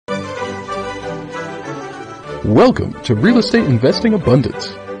Welcome to Real Estate Investing Abundance,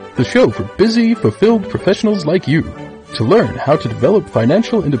 the show for busy, fulfilled professionals like you to learn how to develop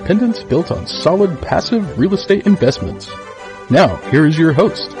financial independence built on solid, passive real estate investments. Now, here is your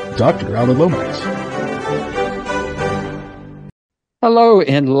host, Dr. Alan Lomax. Hello,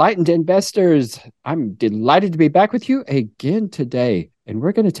 enlightened investors. I'm delighted to be back with you again today. And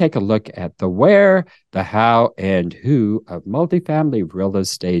we're going to take a look at the where, the how, and who of multifamily real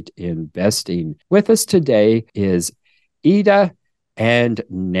estate investing. With us today is Ida and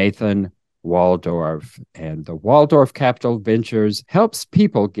Nathan Walldorf. And the Walldorf Capital Ventures helps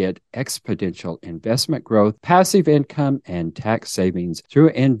people get exponential investment growth, passive income, and tax savings through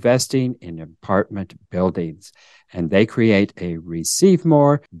investing in apartment buildings. And they create a receive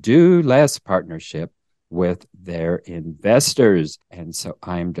more, do less partnership with their investors. And so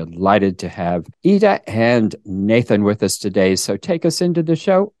I'm delighted to have Ida and Nathan with us today. So take us into the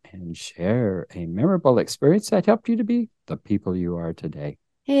show and share a memorable experience that helped you to be the people you are today.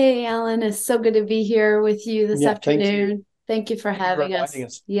 Hey, Alan, it's so good to be here with you this afternoon. Thank you for having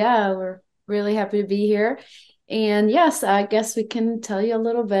us. Yeah, we're really happy to be here. And yes, I guess we can tell you a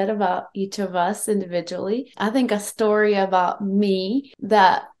little bit about each of us individually. I think a story about me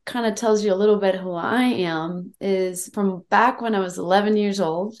that kind of tells you a little bit who I am is from back when I was 11 years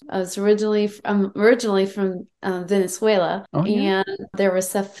old. I'm originally from Venezuela. And there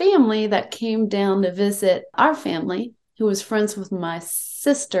was a family that came down to visit our family who was friends with my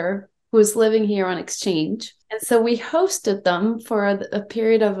sister who was living here on exchange. And so we hosted them for a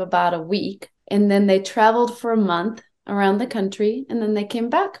period of about a week. And then they traveled for a month around the country. And then they came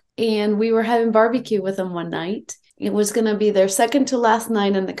back. And we were having barbecue with them one night. It was going to be their second to last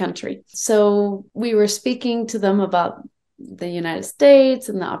night in the country. So we were speaking to them about the United States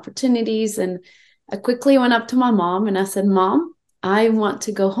and the opportunities. And I quickly went up to my mom and I said, Mom, I want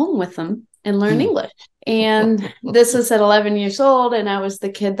to go home with them and learn English. And this was at 11 years old. And I was the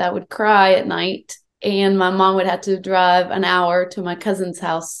kid that would cry at night. And my mom would have to drive an hour to my cousin's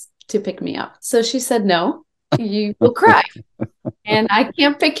house to pick me up. So she said, no, you will cry. And I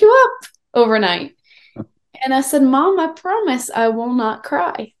can't pick you up overnight. And I said, Mom, I promise I will not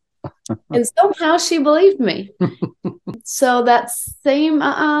cry. And somehow she believed me. So that same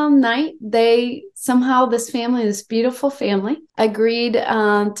night, this beautiful family, agreed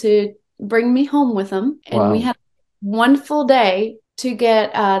to bring me home with them. And we had one full day to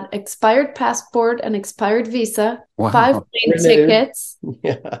get an expired passport, an expired visa, 5 plane tickets,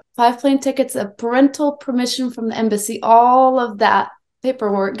 5 plane tickets, a parental permission from the embassy. All of that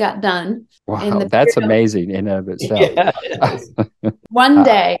paperwork got done. Wow, that's amazing in and of itself. One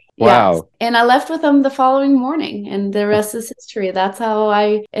day. Wow. Yes. And I left with them the following morning, and the rest is history. That's how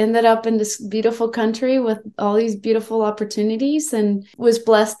I ended up in this beautiful country with all these beautiful opportunities and was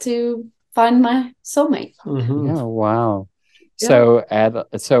blessed to find my soulmate. Mm-hmm. Yeah, wow. So,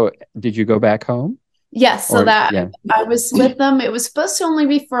 so did you go back home? Yes. I was with them. It was supposed to only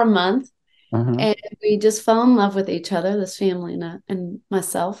be for a month. And we just fell in love with each other, this family and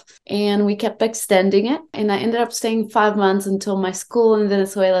myself. And we kept extending it. And I ended up staying 5 months until my school in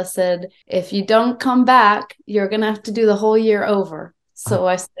Venezuela said, if you don't come back, you're going to have to do the whole year over. So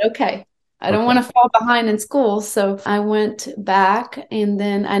I said, okay. I don't want to fall behind in school. So I went back and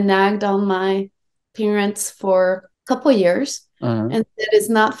then I nagged on my parents for a couple of years. And said, it's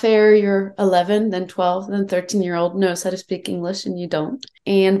not fair. You're 11, then 12, then 13-year-old knows how to speak English and you don't.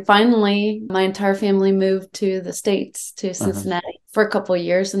 And finally, my entire family moved to the States, to Cincinnati for a couple of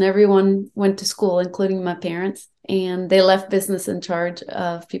years. And everyone went to school, including my parents. And they left business in charge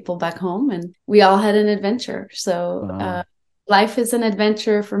of people back home. And we all had an adventure. So life is an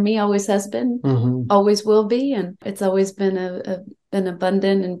adventure for me, always has been, always will be. And it's always been an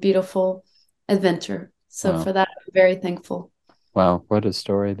abundant and beautiful adventure. So for that, I'm very thankful. Wow, what a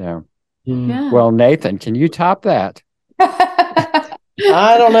story there. Yeah. Well, Nathan, can you top that?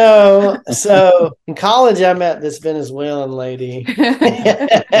 I don't know. So in college, I met this Venezuelan lady who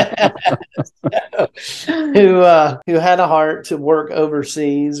had a heart to work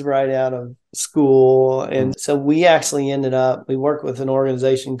overseas right out of school. And so we actually we worked with an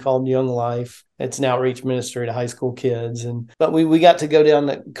organization called Young Life. It's an outreach ministry to high school kids. But we got to go down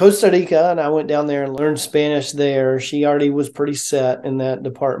to Costa Rica, and I went down there and learned Spanish there. She already was pretty set in that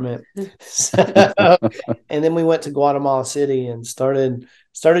department. And then we went to Guatemala City and started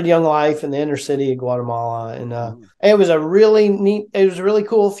Young Life in the inner city of Guatemala. And it was a really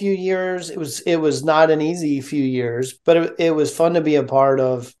cool few years. It was not an easy few years, but it was fun to be a part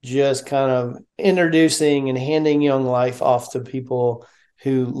of, just kind of introducing and handing Young Life off to people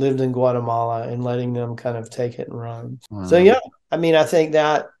who lived in Guatemala and letting them kind of take it and run. Wow. So, I think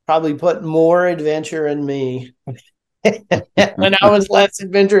that probably put more adventure in me. And I was less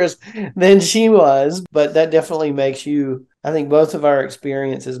adventurous than she was, but that definitely makes you, I think both of our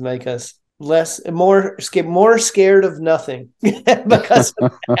experiences make us more scared of nothing because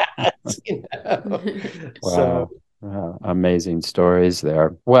of that, Wow. Amazing stories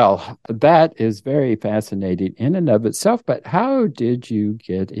there. Well, that is very fascinating in and of itself, but how did you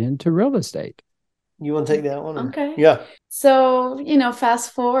get into real estate? You want to take that one? Okay. Yeah. So,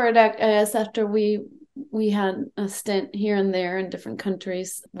 fast forward, I guess after we had a stint here and there in different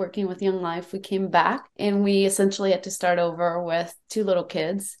countries working with Young Life, we came back and we essentially had to start over with 2 little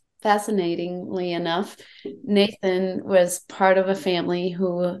kids. Fascinatingly enough, Nathan was part of a family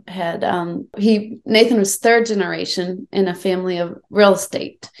who had Nathan was 3rd generation in a family of real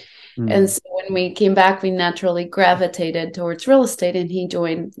estate. And so when we came back, we naturally gravitated towards real estate, and he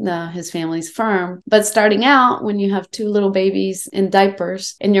joined his family's firm. But starting out, when you have 2 little babies in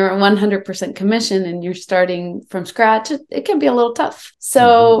diapers and you're 100% commission and you're starting from scratch, it can be a little tough.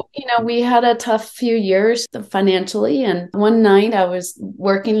 So, we had a tough few years financially. And one night I was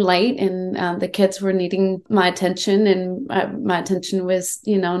working late and the kids were needing my attention, and my attention was,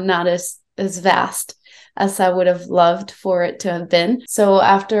 not as vast as I would have loved for it to have been. So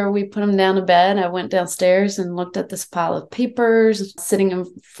after we put them down to bed, I went downstairs and looked at this pile of papers sitting in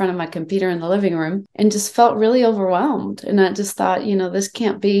front of my computer in the living room and just felt really overwhelmed. And I just thought, this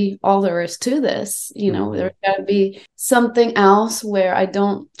can't be all there is to this. There's got to be something else where I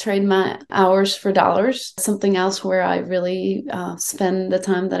don't trade my hours for dollars, something else where I really spend the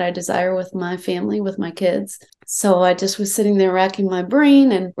time that I desire with my family, with my kids. So I just was sitting there racking my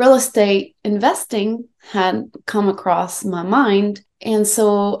brain, and real estate investing had come across my mind. And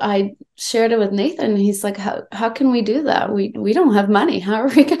so I shared it with Nathan. And he's like, how can we do that? We don't have money. How are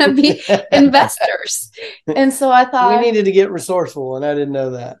we going to be investors? And so I thought we needed to get resourceful, and I didn't know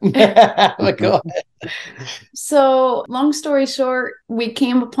that. But go ahead. So long story short, we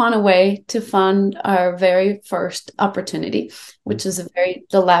came upon a way to fund our very first opportunity, which is a very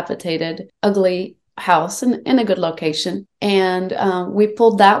dilapidated, ugly house in a good location. And we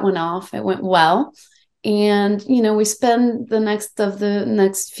pulled that one off. It went well. And, we spend the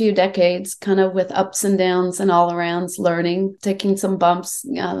next few decades kind of with ups and downs and all arounds, learning, taking some bumps,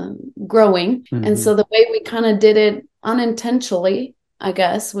 growing. And so the way we kind of did it unintentionally, I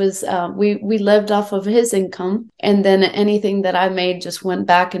guess, was we lived off of his income. And then anything that I made just went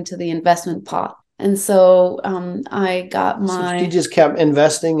back into the investment pot. And so I got So she just kept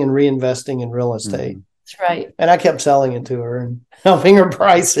investing and reinvesting in real estate. That's right. And I kept selling it to her and helping her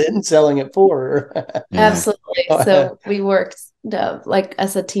price it and selling it for her. Absolutely. So we worked like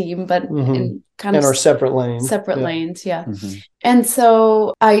as a team, but in kind of our separate lanes. Lanes, yeah. And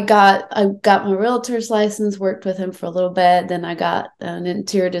so I got my realtor's license, worked with him for a little bit. Then I got an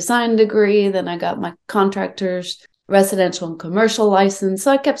interior design degree. Then I got my contractor's residential and commercial license.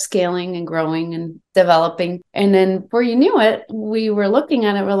 So I kept scaling and growing and developing. And then before you knew it, we were looking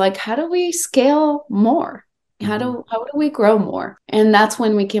at it. We're like, how do we scale more? How do we grow more? And that's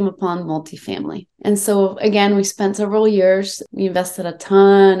when we came upon multifamily. And so again, we spent several years. We invested a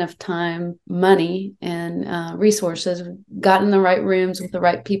ton of time, money, and resources. We got in the right rooms with the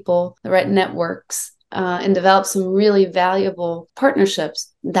right people, the right networks, and developed some really valuable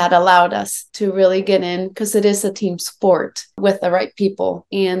partnerships that allowed us to really get in, because it is a team sport, with the right people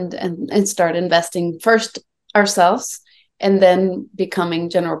and start investing first ourselves and then becoming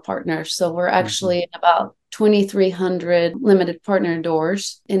general partners. So we're actually in about 2,300 limited partner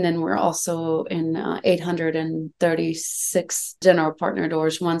doors. And then we're also in 836 general partner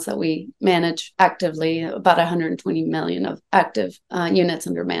doors, ones that we manage actively, about 120 million of active units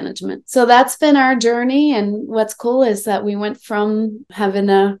under management. So that's been our journey. And what's cool is that we went from having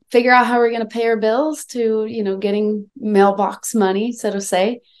to figure out how we're going to pay our bills to, getting mailbox money, so to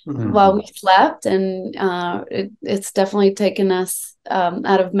say, while we slept. And it's definitely taken us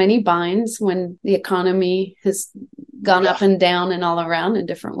out of many binds when the economy has gone up and down and all around in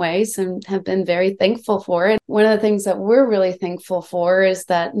different ways, and have been very thankful for it. One of the things that we're really thankful for is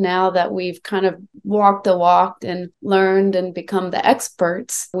that now that we've kind of walked the walk and learned and become the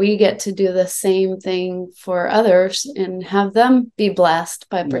experts, we get to do the same thing for others and have them be blessed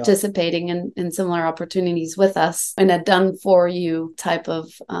by participating in similar opportunities with us, in a done for you type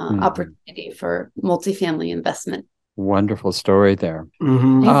of opportunity for multifamily investment. Wonderful story there.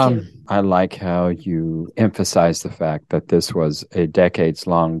 Thank you. I like how you emphasize the fact that this was a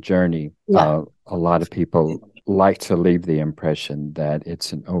decades-long journey. Yeah. A lot of people like to leave the impression that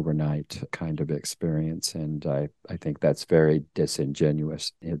it's an overnight kind of experience. And I think that's very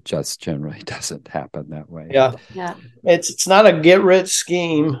disingenuous. It just generally doesn't happen that way. Yeah. It's not a get rich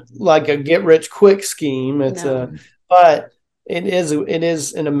scheme, like a get rich quick scheme. But it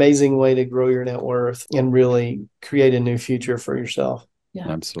is an amazing way to grow your net worth and really create a new future for yourself. Yeah,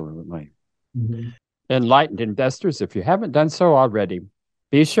 absolutely. Mm-hmm. Enlightened investors, if you haven't done so already,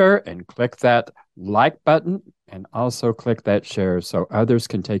 be sure and click that like button and also click that share so others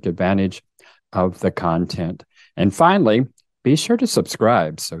can take advantage of the content. And finally, be sure to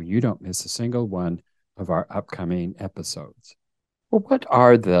subscribe so you don't miss a single one of our upcoming episodes. Well, what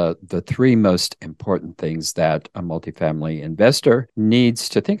are the three most important things that a multifamily investor needs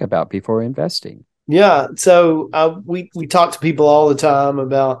to think about before investing? Yeah. So we talk to people all the time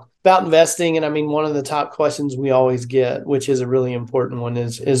about investing. And I mean, one of the top questions we always get, which is a really important one,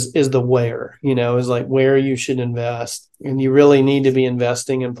 is the where, is like where you should invest. And you really need to be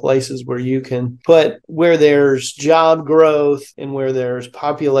investing in places where you can where there's job growth and where there's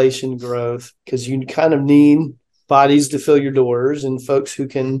population growth, because you kind of need bodies to fill your doors and folks who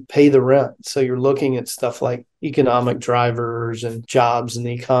can pay the rent. So you're looking at stuff like economic drivers and jobs in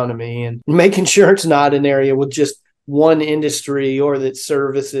the economy and making sure it's not an area with just one industry or that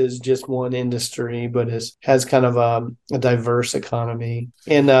services just one industry, but has kind of a diverse economy.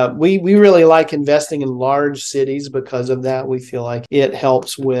 And we really like investing in large cities because of that. We feel like it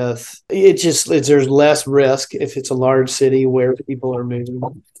helps with there's less risk if it's a large city where people are moving,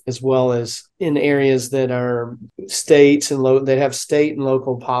 as well as in areas that are that have state and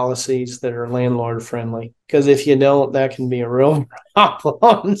local policies that are landlord friendly. Because if you don't, that can be a real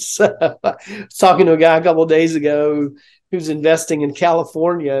problem. So I was talking to a guy a couple of days ago who's investing in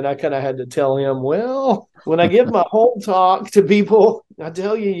California, and I kind of had to tell him, well, when I give my whole talk to people, I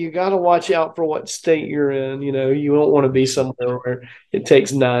tell you got to watch out for what state you're in. You don't want to be somewhere where it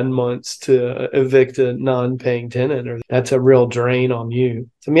takes 9 months to evict a non-paying tenant, or that's a real drain on you.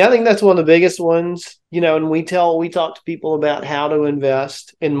 So, I think that's one of the biggest ones, and we talk to people about how to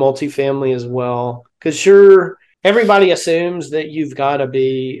invest in multifamily as well. Because sure, everybody assumes that you've got to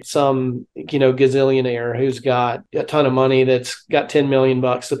be some, gazillionaire who's got a ton of money that's got $10 million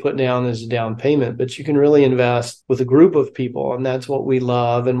to put down as a down payment. But you can really invest with a group of people. And that's what we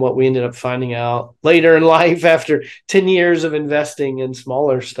love and what we ended up finding out later in life after 10 years of investing in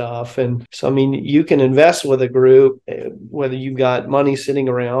smaller stuff. And so, you can invest with a group, whether you've got money sitting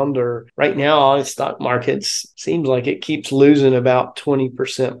around, or right now, the stock markets seems like it keeps losing about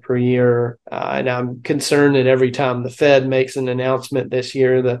 20% per year. And I'm concerned that every time the Fed makes an announcement this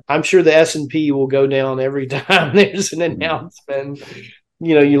year, I'm sure the S&P will go down every time there's an announcement.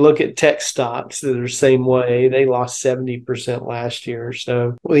 You look at tech stocks that are the same way. They lost 70% last year.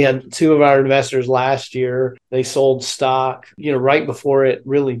 So we had two of our investors last year. They sold stock, right before it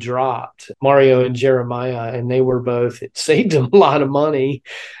really dropped, Mario and Jeremiah, and it saved them a lot of money.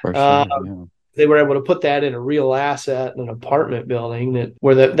 For sure, yeah. They were able to put that in a real asset in an apartment building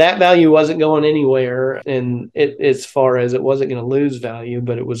where that value wasn't going anywhere, and as far as it wasn't going to lose value,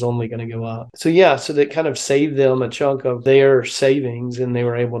 but it was only going to go up. So that kind of saved them a chunk of their savings, and they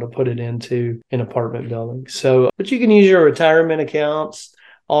were able to put it into an apartment building. So, but you can use your retirement accounts.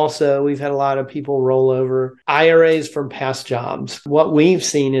 Also, we've had a lot of people roll over IRAs from past jobs. What we've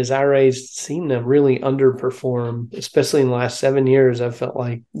seen is IRAs seem to really underperform, especially in the last 7 years. I felt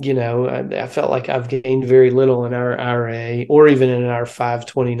like, I felt like I've gained very little in our IRA or even in our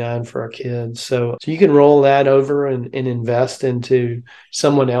 529 for our kids. So you can roll that over and invest into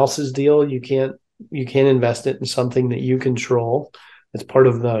someone else's deal. You can't invest it in something that you control. It's part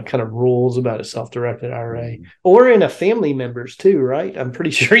of the kind of rules about a self-directed IRA, or in a family member's too, right? I'm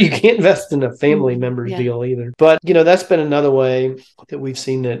pretty sure you can't invest in a family member's deal either. But that's been another way that we've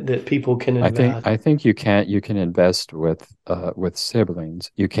seen that people can invest. I think you can invest with siblings.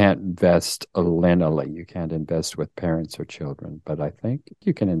 You can't invest lineally. You can't invest with parents or children. But I think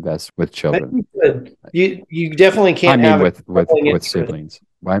you can invest with children. You definitely can't. With siblings.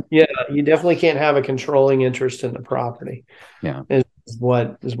 Right? Yeah, you definitely can't have a controlling interest in the property. Yeah. Is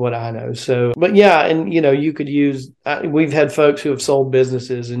what I know. So, but yeah, and you could use, we've had folks who have sold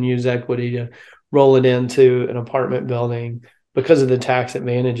businesses and use equity to roll it into an apartment building because of the tax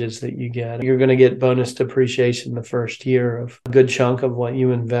advantages that you get. You're going to get bonus depreciation the first year of a good chunk of what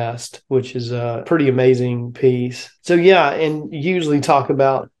you invest, which is a pretty amazing piece. So yeah, and usually talk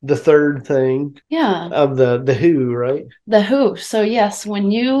about the third thing of the who, right? The who. So yes,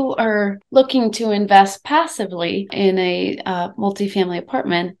 when you are looking to invest passively in a multifamily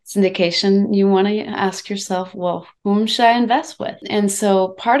apartment syndication, you want to ask yourself, well, whom should I invest with? And so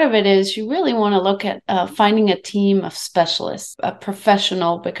part of it is you really want to look at finding a team of specialists, a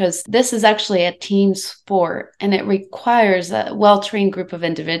professional, because this is actually a team sport and it requires a well-trained group of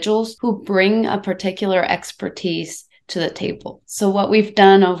individuals who bring a particular expertise to the table. So what we've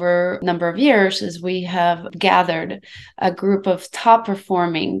done over a number of years is we have gathered a group of top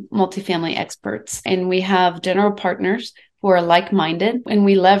performing multifamily experts, and we have general partners who are like-minded, and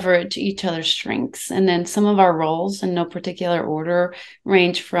we leverage each other's strengths. And then some of our roles, in no particular order,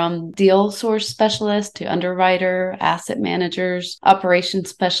 range from deal source specialist to underwriter, asset managers, operations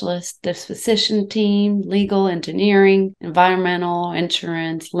specialist, disposition team, legal, engineering, environmental,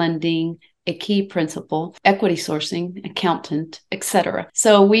 insurance, lending, a key principal, equity sourcing, accountant, etc.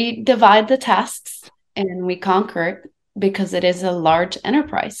 So we divide the tasks and we conquer it because it is a large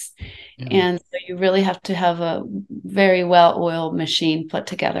enterprise. And so you really have to have a very well-oiled machine put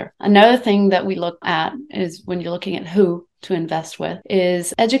together. Another thing that we look at is when you're looking at who to invest with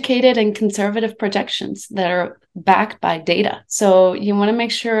is educated and conservative projections that are backed by data. So you want to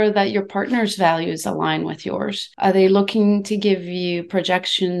make sure that your partner's values align with yours. Are they looking to give you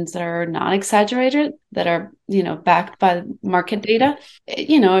projections that are not exaggerated, that are, backed by market data?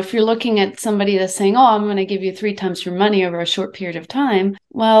 If you're looking at somebody that's saying, oh, I'm going to give you 3 times your money over a short period of time,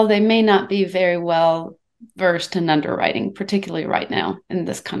 well, they may not be very well versed in underwriting, particularly right now in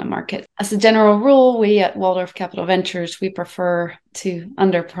this kind of market. As a general rule, we at Walldorf Capital Ventures, we prefer to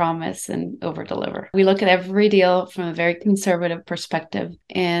underpromise and overdeliver. We look at every deal from a very conservative perspective,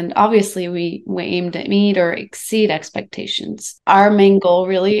 and obviously we aim to meet or exceed expectations. Our main goal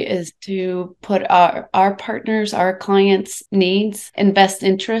really is to put our partners, our clients' needs and best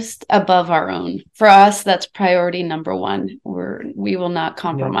interest above our own. For us, that's priority number one. We will not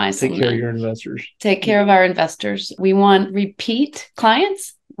compromise. Take care of your investors. Take care of our investors. We want repeat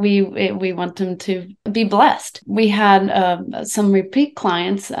clients. We want them to be blessed. We had some repeat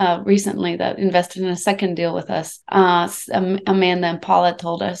clients recently that invested in a second deal with us. Amanda and Paula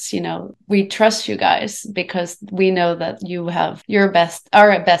told us, we trust you guys because we know that you have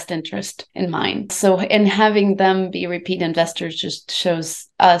our best interest in mind. So in having them be repeat investors just shows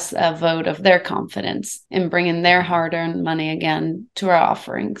us a vote of their confidence in bringing their hard-earned money again to our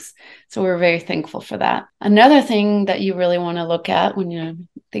offerings. So we're very thankful for that. Another thing that you really want to look at when you're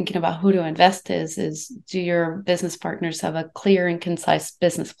thinking about who to invest is do your business partners have a clear and concise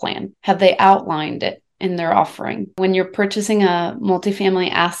business plan? Have they outlined it in their offering? When you're purchasing a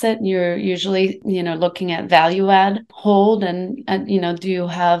multifamily asset, you're usually, looking at value add, hold, and do you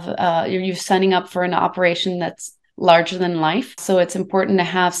have, are you signing up for an operation that's larger than life? So it's important to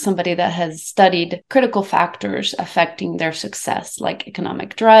have somebody that has studied critical factors affecting their success, like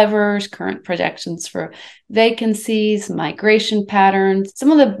economic drivers, current projections for vacancies, migration patterns,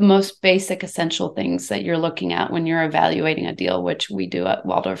 some of the most basic essential things that you're looking at when you're evaluating a deal, which we do at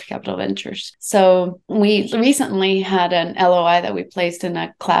Walldorf Capital Ventures. So we recently had an LOI that we placed in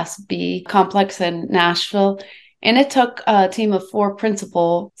a Class B complex in Nashville. And it took a team of 4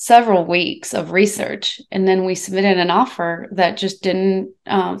 principal several weeks of research. And then we submitted an offer that just didn't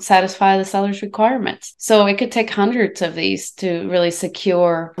satisfy the seller's requirements. So it could take hundreds of these to really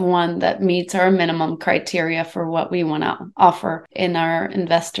secure one that meets our minimum criteria for what we want to offer in our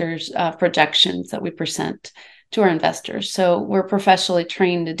investors' projections that we present to our investors. So we're professionally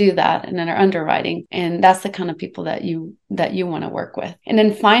trained to do that and in our underwriting. And that's the kind of people that you want to work with. And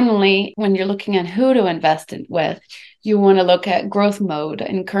then finally, when you're looking at who to invest in with, you want to look at growth mode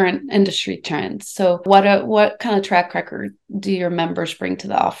and current industry trends. So what kind of track record do your members bring to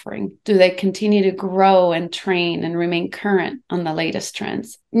the offering? Do they continue to grow and train and remain current on the latest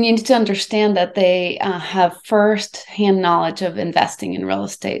trends? And you need to understand that they have first-hand knowledge of investing in real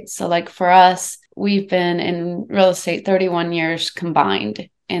estate. So like for us, we've been in real estate 31 years combined.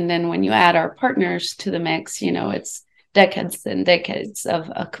 And then when you add our partners to the mix, it's decades and decades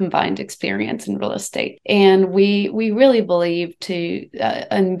of a combined experience in real estate. And we really believe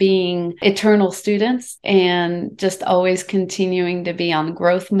in being eternal students and just always continuing to be on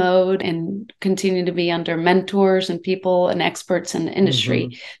growth mode and continue to be under mentors and people and experts in the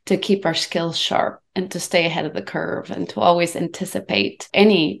industry to keep our skills sharp and to stay ahead of the curve and to always anticipate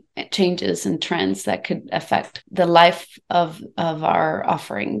any changes and trends that could affect the life of our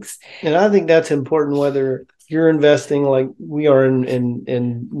offerings. And I think that's important, whether you're investing like we are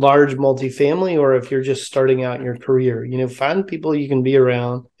in large multifamily, or if you're just starting out your career, find people you can be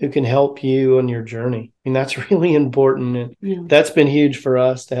around who can help you on your journey. I mean, that's really important. And that's been huge for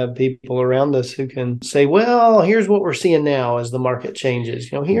us to have people around us who can say, well, here's what we're seeing now as the market changes.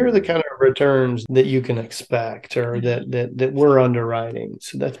 Here are the kind of returns that you can expect or that we're underwriting.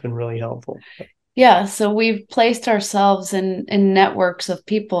 So that's been really helpful. Yeah, so we've placed ourselves in networks of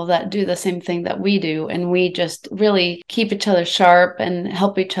people that do the same thing that we do, and we just really keep each other sharp and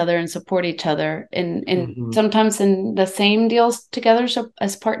help each other and support each other, and sometimes in the same deals together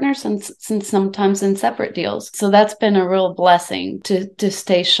as partners, and sometimes in separate deals. So that's been a real blessing to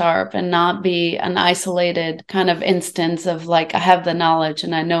stay sharp and not be an isolated kind of instance of like, I have the knowledge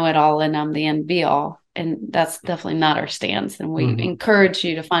and I know it all and I'm the end be all. And that's definitely not our stance. And we encourage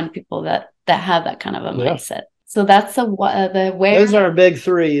you to find people that have that kind of a mindset. So that's the way. Those are our big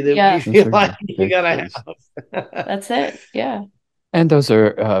three that we feel like you gotta have. That's it. Yeah. And those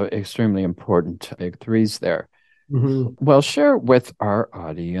are extremely important big threes there. Well, share with our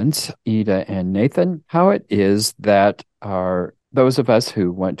audience, Ida and Nathan, how it is that those of us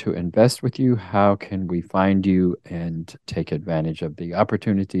who want to invest with you, how can we find you and take advantage of the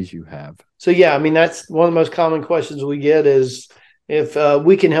opportunities you have? So, that's one of the most common questions we get is if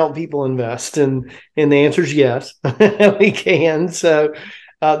we can help people invest. And the answer is yes, we can. So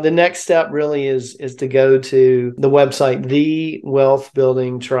the next step really is to go to the website,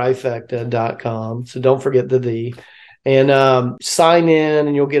 thewealthbuildingtrifecta.com. So don't forget the. And sign in,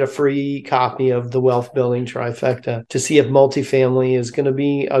 and you'll get a free copy of the Wealth Building Trifecta to see if multifamily is going to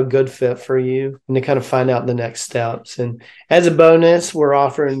be a good fit for you and to kind of find out the next steps. And as a bonus, we're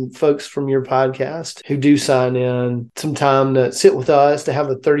offering folks from your podcast who do sign in some time to sit with us to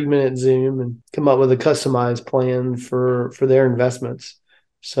have a 30-minute Zoom and come up with a customized plan for their investments.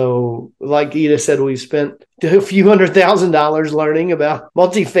 So like Ida said, we've spent a few $100,000 learning about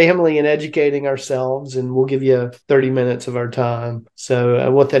multifamily and educating ourselves, and we'll give you 30 minutes of our time.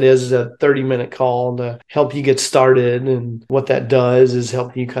 So what that is a 30-minute call to help you get started. And what that does is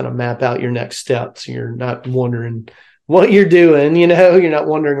help you kind of map out your next steps. So you're not wondering what you're doing, you're not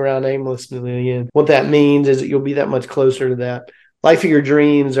wandering around aimlessly. And what that means is that you'll be that much closer to that life of your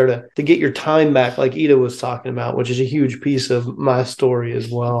dreams, or to get your time back, like Ida was talking about, which is a huge piece of my story as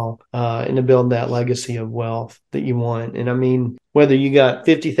well, and to build that legacy of wealth that you want. And I mean, whether you got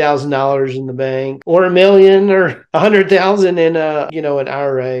 $50,000 in the bank or $1 million or $100,000 in an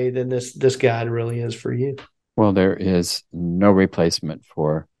IRA, then this guide really is for you. Well, there is no replacement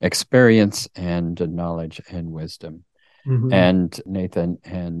for experience and knowledge and wisdom. And Nathan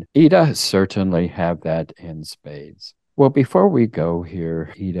and Ida certainly have that in spades. Well, before we go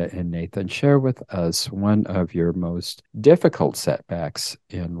here, Ida and Nathan, share with us one of your most difficult setbacks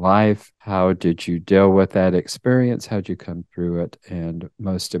in life. How did you deal with that experience? How did you come through it? And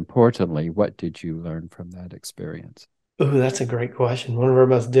most importantly, what did you learn from that experience? Oh, that's a great question. One of our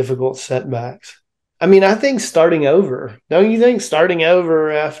most difficult setbacks. I mean, I think starting over. Don't you think starting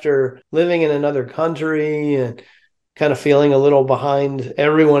over after living in another country and kind of feeling a little behind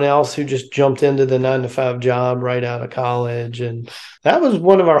everyone else who just jumped into the 9-to-5 job right out of college. And that was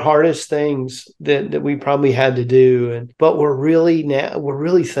one of our hardest things that we probably had to do. But we're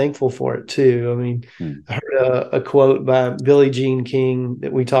really thankful for it too. I mean, I heard a quote by Billie Jean King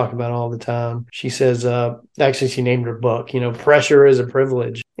that we talk about all the time. She says, actually, she named her book, pressure is a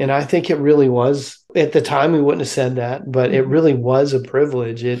privilege. And I think it really was. At the time, we wouldn't have said that, but it really was a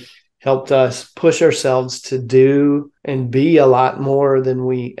privilege. It helped us push ourselves to do and be a lot more than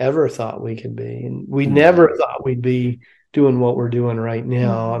we ever thought we could be. And we never thought we'd be doing what we're doing right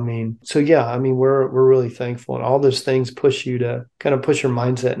now. I mean, so we're really thankful. And all those things push you to kind of push your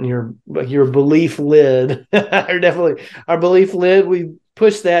mindset and your belief lid. Our belief lid, we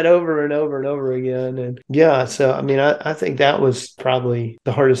push that over and over and over again. And so I think that was probably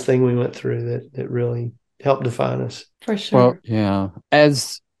the hardest thing we went through that really helped define us. For sure. Well, yeah.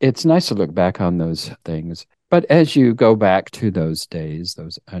 It's nice to look back on those things. But as you go back to those days,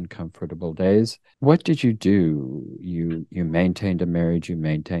 those uncomfortable days, what did you do? You maintained a marriage, you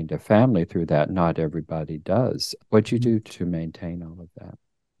maintained a family through that. Not everybody does. What did you do to maintain all of that?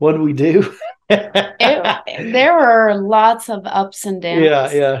 What did we do? There were lots of ups and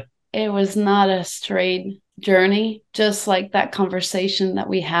downs. Yeah. It was not a straight journey, just like that conversation that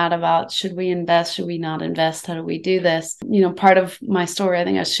we had about should we invest, should we not invest, how do we do this? Part of my story, I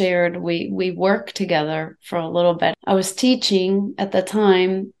think I shared, we worked together for a little bit. I was teaching at the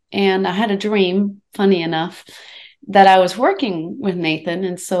time, and I had a dream, funny enough, that I was working with Nathan.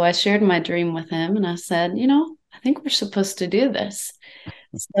 And so I shared my dream with him, and I said, I think we're supposed to do this.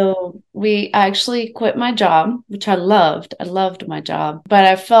 So I actually quit my job, which I loved. I loved my job, but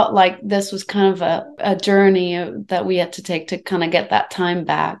I felt like this was kind of a journey that we had to take to kind of get that time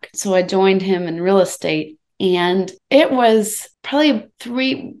back. So I joined him in real estate, and it was probably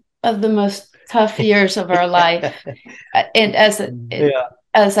 3 of the most tough years of our life. And as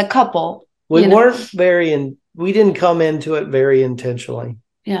a couple, we didn't come into it very intentionally.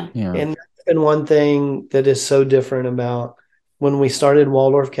 Yeah. And that's been one thing that is so different about when we started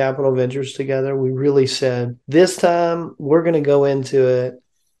Walldorf Capital Ventures together. We really said, this time we're going to go into it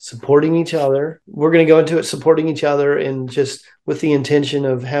supporting each other. We're going to go into it supporting each other, and just with the intention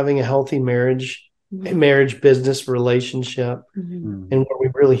of having a healthy marriage business relationship, and where we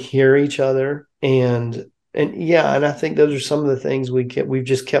really hear each other. And I think those are some of the things we've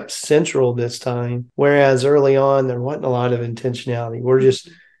just kept central this time. Whereas early on, there wasn't a lot of intentionality. We're just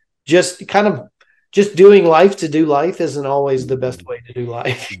kind of doing life to do life isn't always the best way to do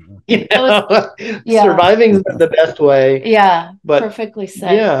life. Surviving is the best way. Yeah, but perfectly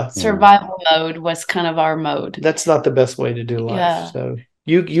said. Yeah, survival mode was kind of our mode. That's not the best way to do life. Yeah. So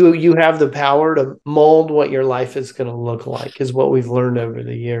you have the power to mold what your life is going to look like, is what we've learned over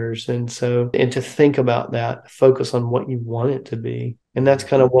the years. And to think about that, focus on what you want it to be. And that's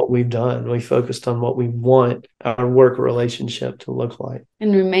kind of what we've done. We focused on what we want our work relationship to look like.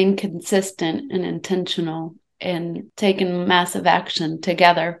 And remain consistent and intentional, and taking massive action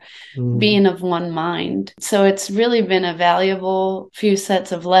together, being of one mind. So it's really been a valuable few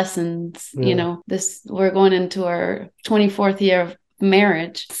sets of lessons. Yeah. We're going into our 24th year of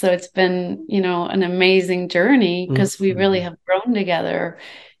marriage. So it's been, an amazing journey, because we really have grown together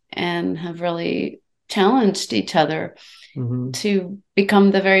and have really challenged each other to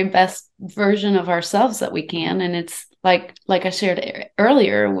become the very best version of ourselves that we can. And it's like I shared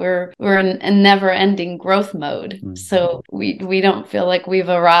earlier, we're in a never-ending growth mode. So we don't feel like we've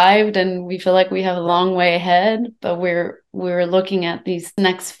arrived, and we feel like we have a long way ahead, but we're looking at these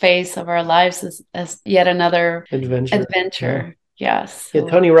next phase of our lives as yet another adventure. Yes. Yeah,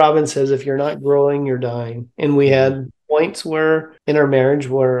 Tony Robbins says, if you're not growing, you're dying. And we had points where in our marriage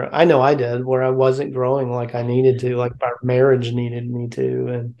where I know I did, where I wasn't growing like I needed to, like our marriage needed me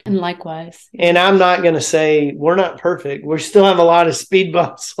to. And likewise. And I'm not going to say we're not perfect. We still have a lot of speed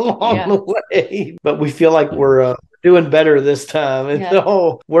bumps along the way, but we feel like we're doing better this time. And the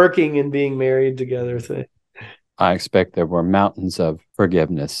whole working and being married together thing. I expect there were mountains of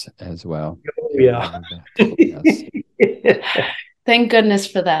forgiveness as well. Oh, yeah. Yes. Thank goodness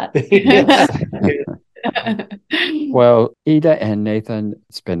for that. Well, Ida and Nathan,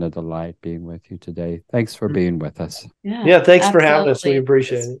 it's been a delight being with you today. Thanks for being with us. Yeah, thanks for having us. We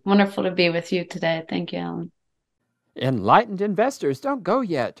appreciate it. Wonderful to be with you today. Thank you, Alan. Enlightened investors, don't go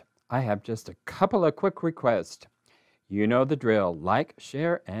yet. I have just a couple of quick requests. You know the drill. Like,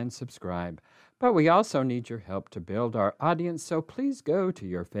 share, and subscribe. But we also need your help to build our audience, so please go to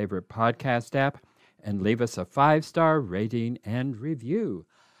your favorite podcast app and leave us a 5-star rating and review.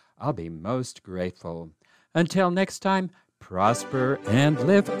 I'll be most grateful. Until next time, prosper and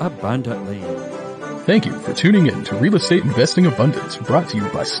live abundantly. Thank you for tuning in to Real Estate Investing Abundance, brought to you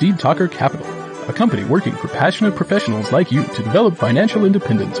by Steve Talker Capital, a company working for passionate professionals like you to develop financial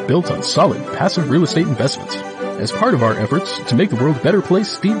independence built on solid, passive real estate investments. As part of our efforts to make the world a better place,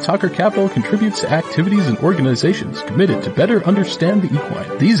 Steve Talker Capital contributes to activities and organizations committed to better understand the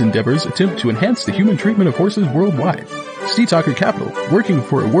equine. These endeavors attempt to enhance the human treatment of horses worldwide. Steve Talker Capital, working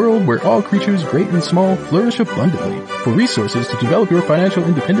for a world where all creatures, great and small, flourish abundantly. For resources to develop your financial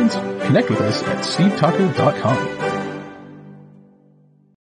independence, connect with us at stevetalker.com.